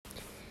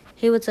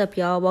Hey, what's up,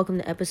 y'all? Welcome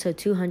to episode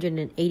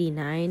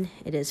 289.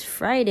 It is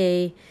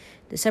Friday,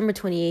 December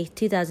 28th,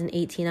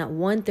 2018 at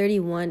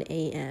 1:31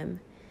 a.m.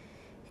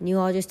 And you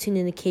all just tuned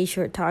in to K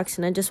Short Talks,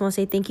 and I just want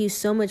to say thank you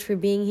so much for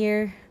being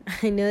here.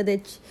 I know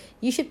that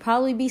you should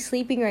probably be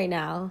sleeping right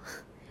now,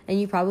 and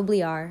you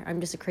probably are.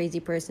 I'm just a crazy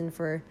person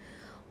for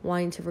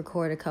wanting to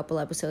record a couple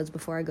episodes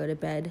before I go to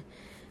bed,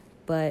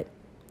 but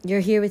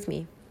you're here with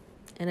me,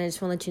 and I just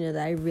want to let you know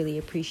that I really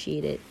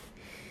appreciate it.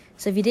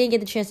 So if you didn't get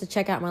the chance to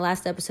check out my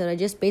last episode, I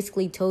just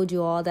basically told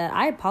you all that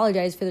I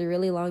apologize for the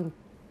really long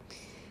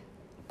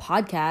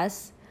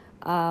podcast.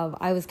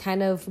 I was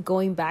kind of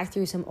going back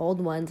through some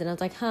old ones, and I was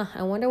like,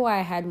 I wonder why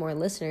I had more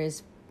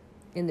listeners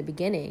in the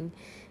beginning.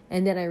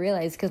 And then I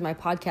realized because my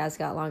podcast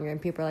got longer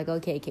and people are like,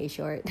 okay,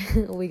 K-Short,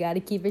 we got to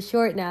keep it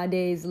short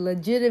nowadays,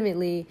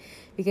 legitimately,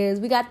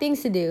 because we got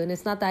things to do. And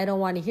it's not that I don't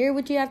want to hear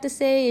what you have to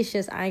say. It's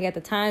just I ain't got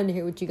the time to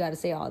hear what you got to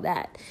say, all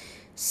that.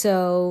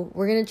 So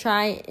we're going to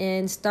try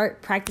and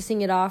start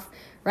practicing it off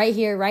right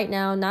here, right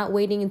now, not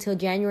waiting until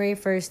January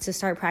 1st to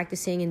start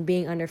practicing and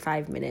being under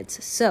 5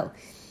 minutes. So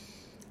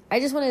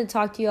I just wanted to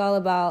talk to you all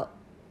about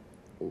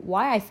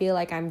why I feel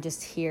like I'm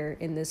just here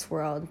in this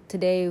world.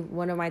 Today,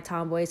 one of my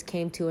tomboys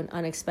came to an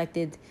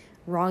unexpected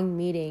wrong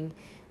meeting,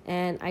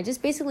 and I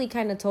just basically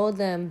kind of told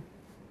them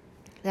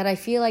that I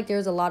feel like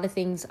there's a lot of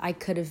things I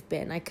could have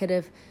been. I could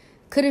have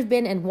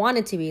been and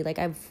wanted to be. Like,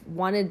 I've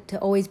wanted to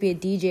always be a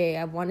DJ.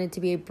 I've wanted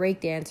to be a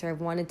breakdancer. I've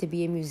wanted to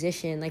be a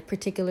musician, like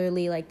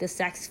particularly like the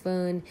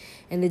saxophone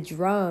and the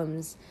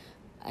drums.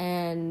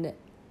 And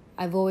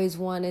I've always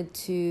wanted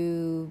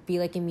to be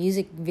like a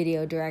music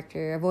video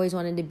director. I've always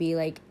wanted to be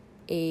like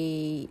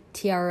a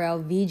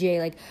TRL VJ.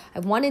 Like,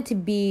 I've wanted to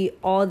be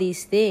all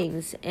these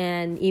things.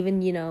 And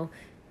even,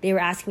 they were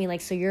asking me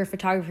like, so you're a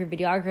photographer,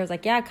 videographer? I was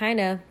like, yeah, kind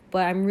of,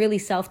 but I'm really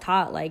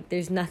self-taught. Like,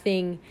 there's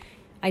nothing,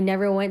 I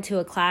never went to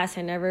a class.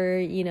 I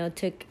never,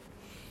 took,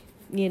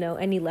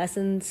 any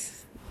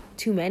lessons,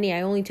 too many.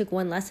 I only took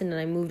one lesson and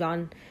I moved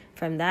on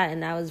from that,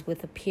 and that was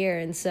with a peer.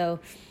 And so,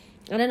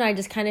 I don't know, I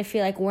just kind of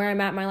feel like where I'm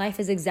at in my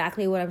life is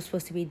exactly what I'm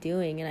supposed to be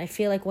doing. And I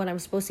feel like what I'm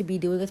supposed to be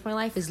doing with my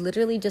life is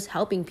literally just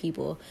helping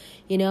people.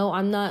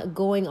 I'm not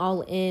going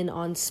all in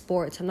on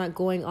sports. I'm not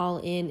going all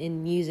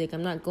in music.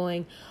 I'm not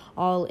going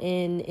all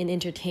in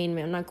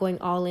entertainment. I'm not going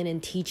all in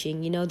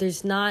teaching.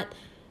 There's not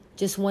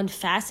just one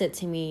facet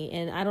to me,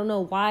 and I don't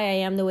know why I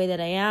am the way that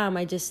I am.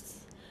 I just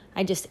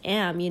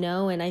am,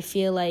 and I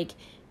feel like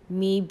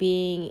me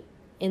being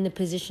in the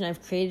position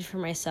I've created for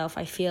myself,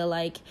 I feel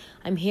like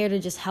I'm here to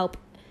just help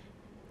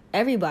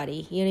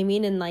everybody, you know what I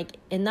mean?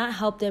 And not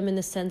help them in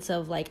the sense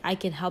of like I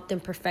can help them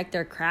perfect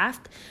their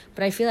craft,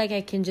 but I feel like I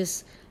can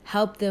just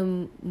help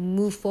them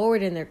move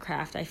forward in their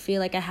craft. I feel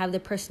like I have the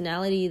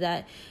personality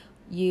that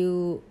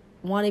you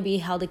want to be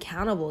held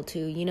accountable to,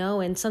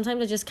 and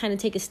sometimes I just kind of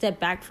take a step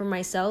back from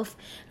myself,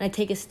 and I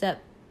take a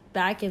step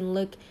back and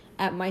look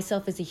at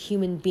myself as a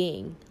human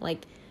being,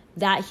 like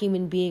that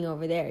human being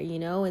over there,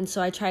 and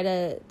so I try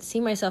to see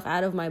myself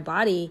out of my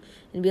body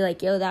and be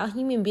like, yo, that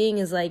human being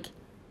is like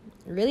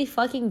really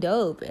fucking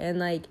dope. And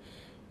like,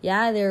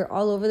 yeah, they're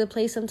all over the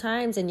place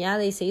sometimes, and yeah,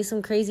 they say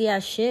some crazy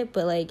ass shit,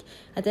 but like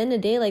at the end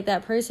of the day, like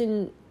that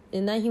person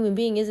and that human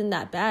being isn't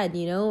that bad,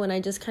 and I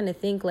just kind of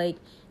think like,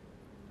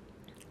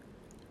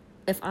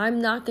 if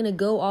I'm not going to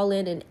go all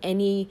in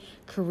any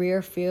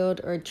career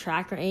field or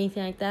track or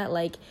anything like that,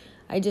 like,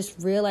 I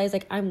just realized,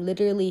 like, I'm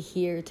literally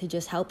here to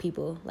just help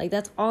people. Like,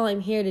 that's all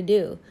I'm here to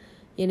do.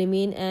 You know what I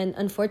mean? And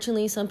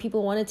unfortunately, some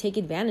people want to take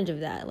advantage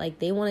of that. Like,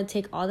 they want to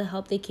take all the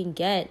help they can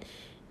get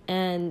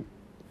and,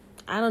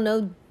 I don't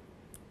know,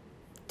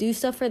 do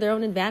stuff for their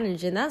own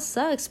advantage. And that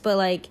sucks. But,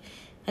 like,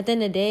 at the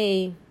end of the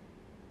day,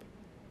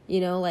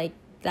 like,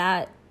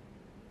 that,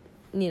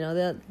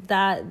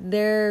 that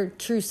their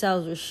true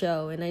selves will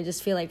show. And I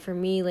just feel like for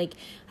me, like,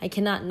 I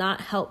cannot not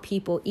help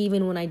people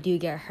even when I do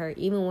get hurt,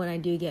 even when I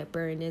do get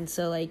burned. And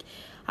so, like,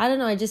 I don't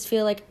know, I just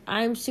feel like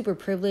I'm super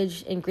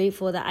privileged and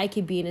grateful that I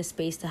could be in a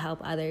space to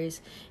help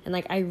others. And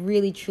like, I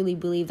really truly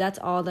believe that's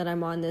all that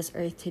I'm on this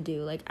earth to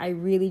do. Like, I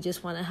really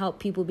just want to help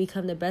people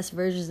become the best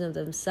versions of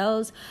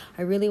themselves.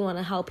 I really want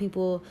to help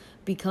people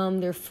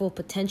become their full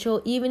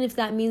potential, even if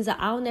that means that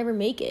I'll never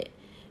make it.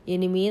 You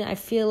know what I mean? I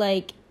feel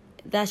like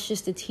that's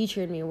just a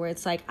teacher in me, where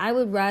it's like, I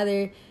would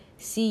rather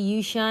see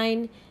you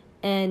shine,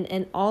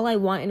 and all I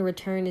want in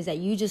return is that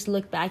you just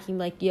look back and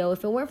be like, yo,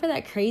 if it weren't for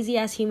that crazy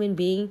ass human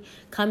being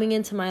coming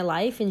into my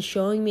life and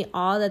showing me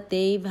all that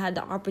they've had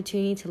the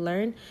opportunity to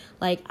learn,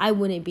 like, I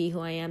wouldn't be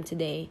who I am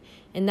today.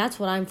 And that's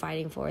what I'm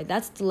fighting for.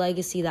 That's the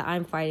legacy that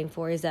I'm fighting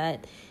for, is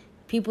that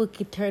people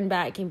could turn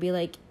back and be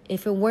like,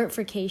 if it weren't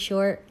for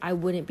K-Short, I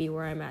wouldn't be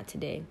where I'm at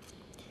today.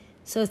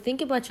 So think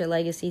about your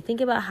legacy.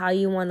 Think about how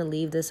you want to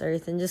leave this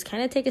earth, and just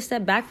kind of take a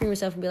step back from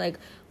yourself and be like,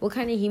 what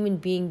kind of human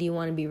being do you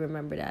want to be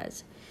remembered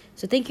as?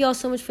 So thank you all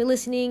so much for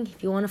listening.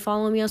 If you want to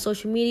follow me on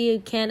social media, you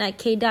can at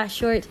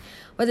k.short.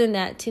 Other than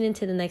that, tune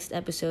into the next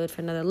episode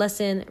for another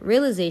lesson,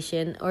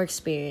 realization, or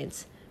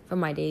experience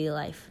from my daily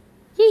life.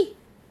 Yee!